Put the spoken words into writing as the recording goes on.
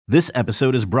This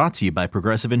episode is brought to you by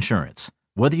Progressive Insurance.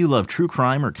 Whether you love true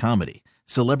crime or comedy,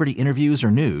 celebrity interviews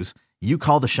or news, you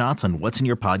call the shots on what's in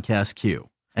your podcast queue.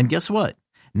 And guess what?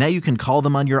 Now you can call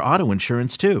them on your auto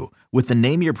insurance too with the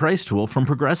Name Your Price tool from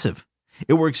Progressive.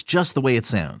 It works just the way it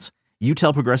sounds. You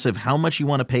tell Progressive how much you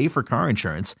want to pay for car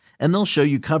insurance, and they'll show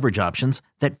you coverage options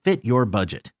that fit your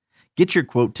budget. Get your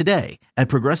quote today at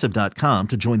Progressive.com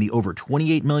to join the over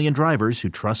 28 million drivers who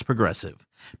trust Progressive.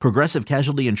 Progressive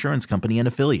Casualty Insurance Company and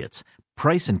Affiliates.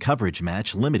 Price and coverage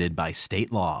match limited by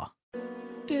state law.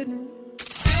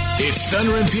 It's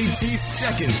Thunder and PT's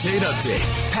second date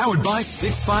update, powered by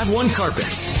 651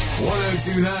 Carpets.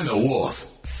 1029 The Wolf.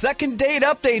 Second date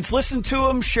updates. Listen to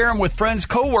them, share them with friends,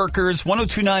 coworkers.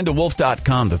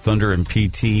 1029thewolf.com, the Thunder and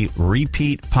PT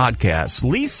repeat podcast.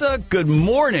 Lisa, good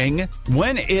morning.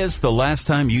 When is the last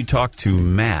time you talked to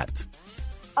Matt?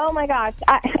 Oh, my gosh.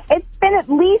 It's been at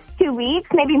least 2 weeks,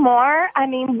 maybe more. I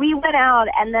mean, we went out,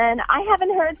 and then I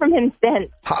haven't heard from him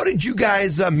since. How did you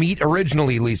guys meet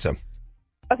originally, Lisa?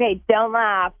 Okay, don't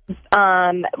laugh.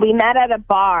 We met at a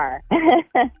bar.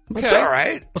 That's all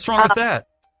right. What's wrong with that?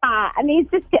 I mean,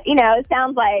 it's just, it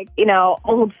sounds like,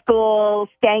 old school,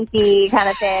 stanky kind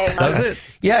of thing. Does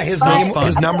it? Yeah, his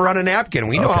number on a napkin.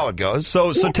 We know how it goes.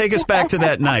 So take us back to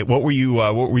that night. What were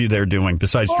you there doing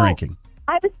besides drinking?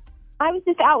 I was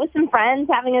just out with some friends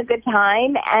having a good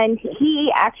time, and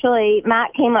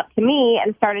Matt came up to me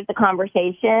and started the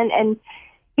conversation, and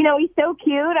he's so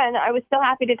cute, and I was so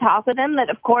happy to talk with him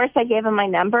that, of course, I gave him my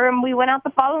number, and we went out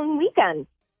the following weekend.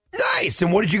 Nice.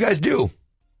 And what did you guys do?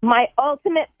 My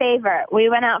ultimate favorite. We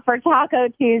went out for Taco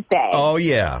Tuesday. Oh,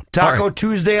 yeah. Taco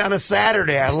Tuesday on a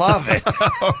Saturday. I love it.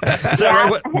 Is that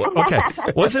right? Okay.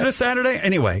 Was it a Saturday?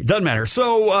 Anyway, doesn't matter.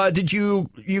 So did you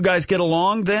guys get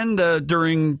along then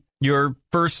during your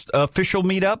first official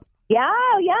meetup? Yeah,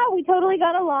 we totally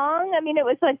got along. I mean, it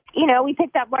was like, we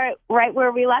picked up right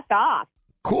where we left off.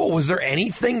 Cool. Was there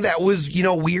anything that was,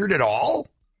 weird at all?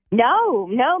 No,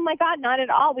 my God, not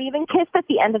at all. We even kissed at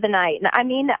the end of the night. I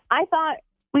mean, I thought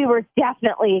we were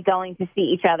definitely going to see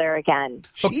each other again.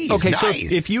 Jeez, okay, nice. so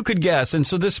if you could guess, and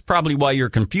so this is probably why you're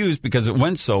confused, because it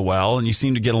went so well, and you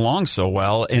seem to get along so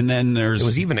well, and then It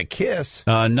was even a kiss.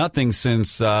 Nothing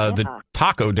since the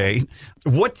taco date.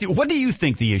 What do you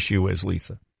think the issue is,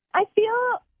 Lisa? I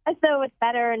feel as though it's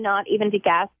better not even to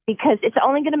guess, because it's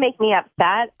only going to make me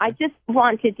upset. I just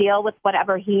want to deal with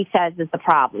whatever he says is the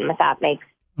problem, if that makes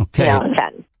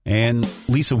sense. And,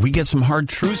 Lisa, we get some hard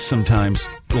truths sometimes,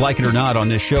 like it or not, on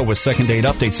this show with Second Date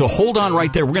Update. So hold on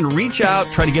right there. We're going to reach out,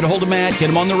 try to get a hold of Matt, get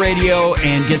him on the radio,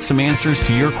 and get some answers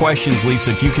to your questions,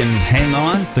 Lisa. If you can hang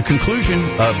on, the conclusion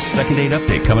of Second Date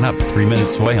Update coming up 3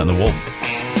 minutes away on The Wolf.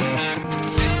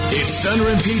 It's Thunder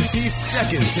and PT's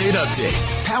second date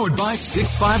update, powered by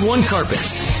 651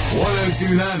 Carpets.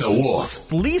 1029 The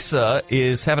Wolf. Lisa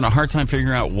is having a hard time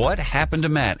figuring out what happened to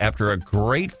Matt after a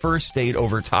great first date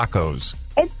over tacos.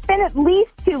 It's been at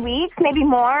least 2 weeks, maybe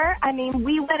more. I mean,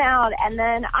 we went out, and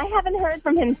then I haven't heard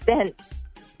from him since.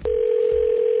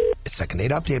 Second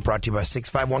date update brought to you by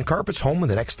 651 Carpets, home with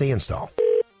the next day install.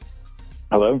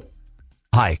 Hello?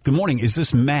 Hi, good morning. Is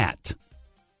this Matt?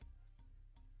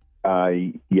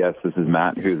 Yes, this is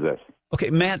Matt. Who's this? Okay,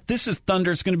 Matt, this is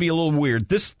Thunder. It's going to be a little weird.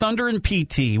 This is Thunder and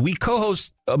PT. We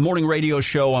co-host a morning radio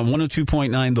show on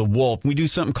 102.9 The Wolf. We do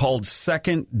something called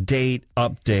Second Date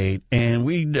Update, and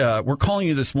we're calling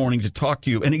you this morning to talk to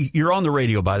you. And you're on the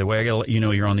radio, by the way. I got to let you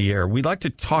know you're on the air. We'd like to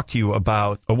talk to you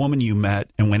about a woman you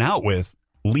met and went out with,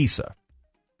 Lisa.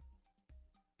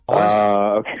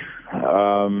 Okay.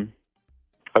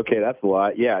 Okay, that's a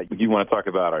lot. Yeah, do you want to talk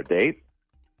about our date?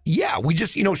 Yeah, we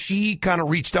just, she kind of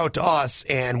reached out to us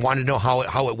and wanted to know how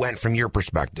it went from your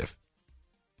perspective.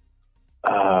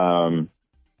 How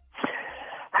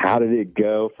did it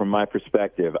go from my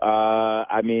perspective?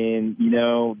 I mean,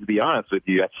 to be honest with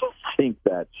you, I just think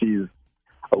that she's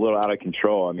a little out of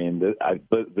control. I mean,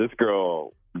 this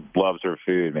girl loves her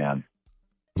food, man.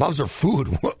 Loves her food?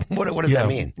 What does that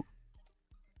mean?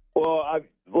 Well,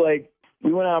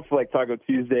 we went out for Taco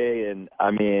Tuesday, and I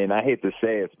mean, I hate to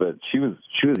say it, but she was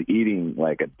eating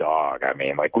like a dog. I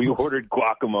mean, we ordered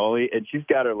guacamole, and she's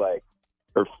got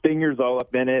her fingers all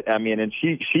up in it. I mean, and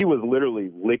she was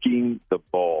literally licking the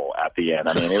bowl at the end.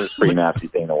 I mean, it was a pretty nasty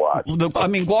thing to watch.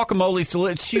 Guacamole's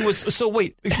delicious. She was so.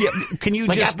 Wait, can you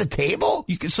just at the table?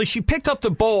 So she picked up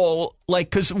the bowl,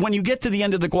 because when you get to the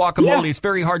end of the guacamole, it's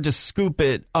very hard to scoop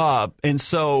it up, and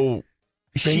so.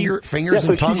 Fingers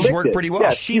and tongues work pretty well. Yeah,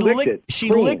 she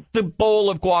licked the bowl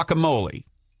of guacamole.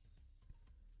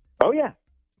 Oh, yeah.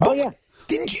 Oh, yeah.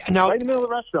 Didn't you? Now, right in the middle of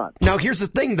the restaurant. Now, here's the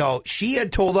thing, though. She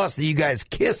had told us that you guys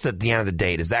kissed at the end of the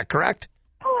date. Is that correct?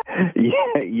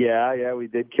 Yeah, we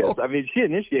did kiss. I mean, she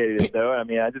initiated it, though. I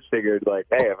mean, I just figured, like,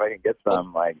 hey, if I can get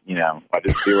some, like, I'll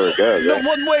just see where it goes.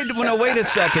 No, wait a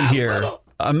second here.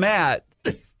 Matt,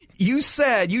 you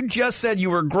just said you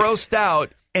were grossed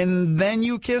out, and then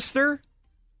you kissed her?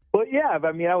 Well, yeah,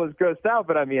 I mean, I was grossed out,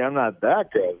 but I mean, I'm not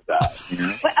that grossed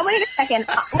out. Wait a second.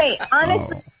 Wait,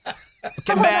 honestly.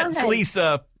 Okay, Matt, it's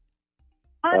Lisa.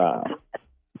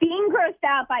 Being grossed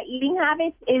out by eating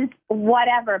habits is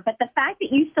whatever, but the fact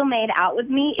that you still made out with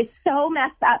me is so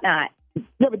messed up, Matt.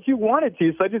 Yeah, but you wanted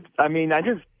to, so I just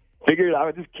figured I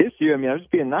would just kiss you. I mean, I was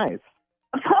just being nice.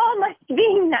 Oh, like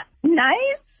being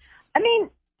nice? I mean,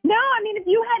 no. I mean, if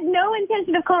you had no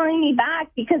intention of calling me back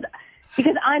because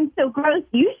I'm so gross,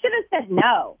 you should have said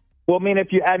no. Well, I mean,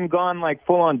 if you hadn't gone like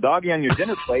full on doggy on your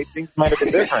dinner plate, things might have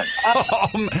been different.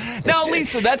 Now,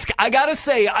 Lisa, I gotta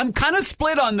say, I'm kind of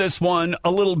split on this one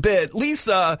a little bit.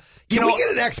 Lisa, can we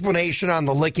get an explanation on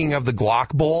the licking of the guac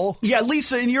bowl? Yeah,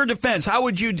 Lisa, in your defense, how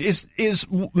would you is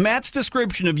Matt's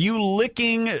description of you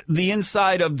licking the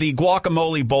inside of the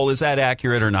guacamole bowl, is that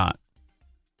accurate or not?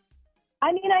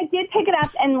 I mean, I did pick it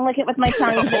up and lick it with my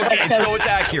tongue. Okay, so it's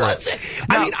accurate.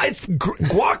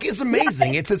 Guac is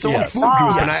amazing. It's its own food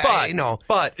group,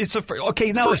 but it's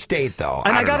now first date though.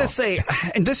 And I gotta say,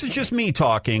 and this is just me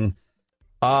talking.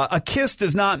 A kiss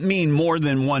does not mean more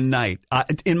than one night,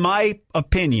 in my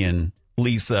opinion,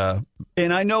 Lisa.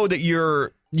 And I know that you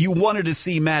wanted to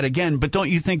see Matt again, but don't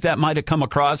you think that might have come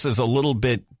across as a little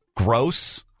bit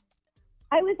gross?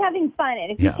 I was having fun, and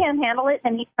if you can't handle it,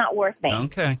 then he's not worth me.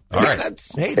 Okay. All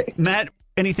right. Matt,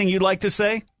 anything you'd like to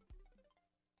say?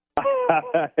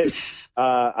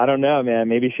 I don't know, man.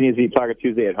 Maybe she needs to eat Taco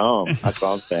Tuesday at home. That's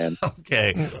all I'm saying.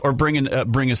 Okay. Or bring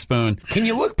a spoon. Can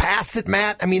you look past it,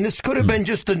 Matt? I mean, this could have been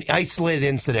just an isolated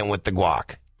incident with the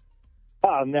guac.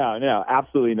 Oh, no.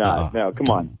 Absolutely not. No, come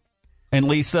on. And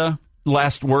Lisa,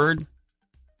 last word?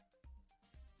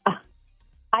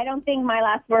 I don't think my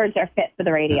last words are fit for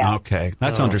the radio. Okay,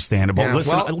 that's understandable. Yeah,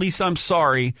 Listen, Lisa, I'm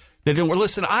sorry that didn't.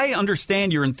 Listen, I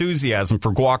understand your enthusiasm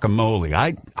for guacamole.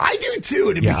 I do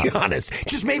too, to be honest.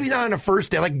 Just maybe not on a first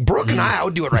day. Like Brooke and I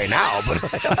would do it right now, but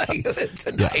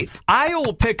tonight. Yeah. I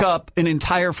will pick up an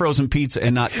entire frozen pizza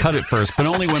and not cut it first, but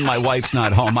only when my wife's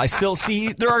not home. I still see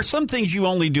there are some things you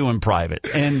only do in private,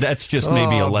 and that's just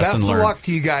maybe a lesson learned. Best of luck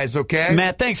to you guys, okay?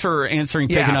 Matt, thanks for answering,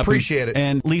 picking up. Appreciate it.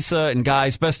 And Lisa and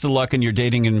guys, best of luck in your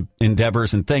dating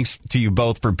endeavors, and thanks to you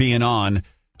both for being on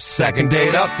Second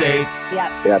Date Update.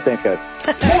 Yeah, thanks, guys.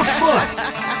 More fun,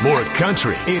 more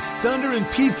country. It's Thunder and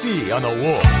PT on the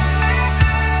Wolf.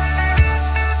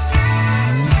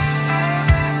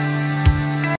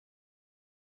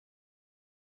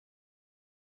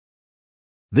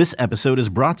 This episode is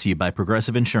brought to you by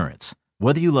Progressive Insurance.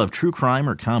 Whether you love true crime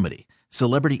or comedy,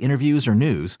 celebrity interviews or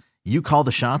news, you call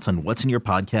the shots on what's in your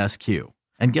podcast queue.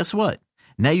 And guess what?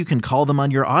 Now you can call them on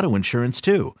your auto insurance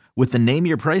too with the Name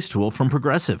Your Price tool from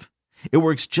Progressive. It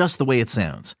works just the way it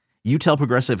sounds. You tell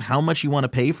Progressive how much you want to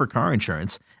pay for car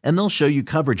insurance, and they'll show you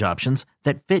coverage options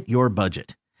that fit your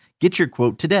budget. Get your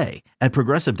quote today at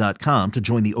Progressive.com to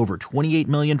join the over 28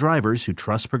 million drivers who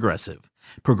trust Progressive.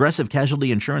 Progressive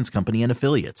Casualty Insurance Company and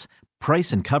Affiliates.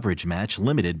 Price and coverage match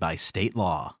limited by state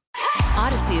law.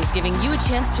 Odyssey is giving you a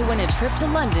chance to win a trip to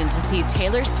London to see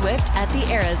Taylor Swift at the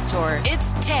Eras Tour.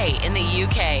 It's Tay in the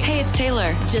UK. Hey, it's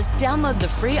Taylor. Just download the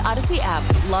free Odyssey app,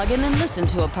 log in and listen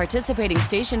to a participating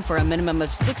station for a minimum of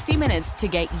 60 minutes to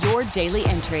get your daily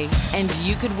entry. And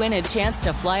you could win a chance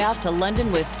to fly off to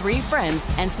London with 3 friends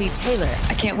and see Taylor.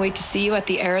 I can't wait to see you at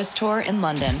the Eras Tour in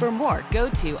London. For more, go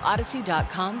to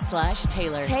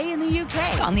odyssey.com/Taylor. Tay in the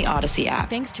UK. It's on the Odyssey app.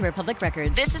 Thanks to Republic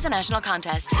Records. This is a national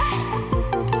contest.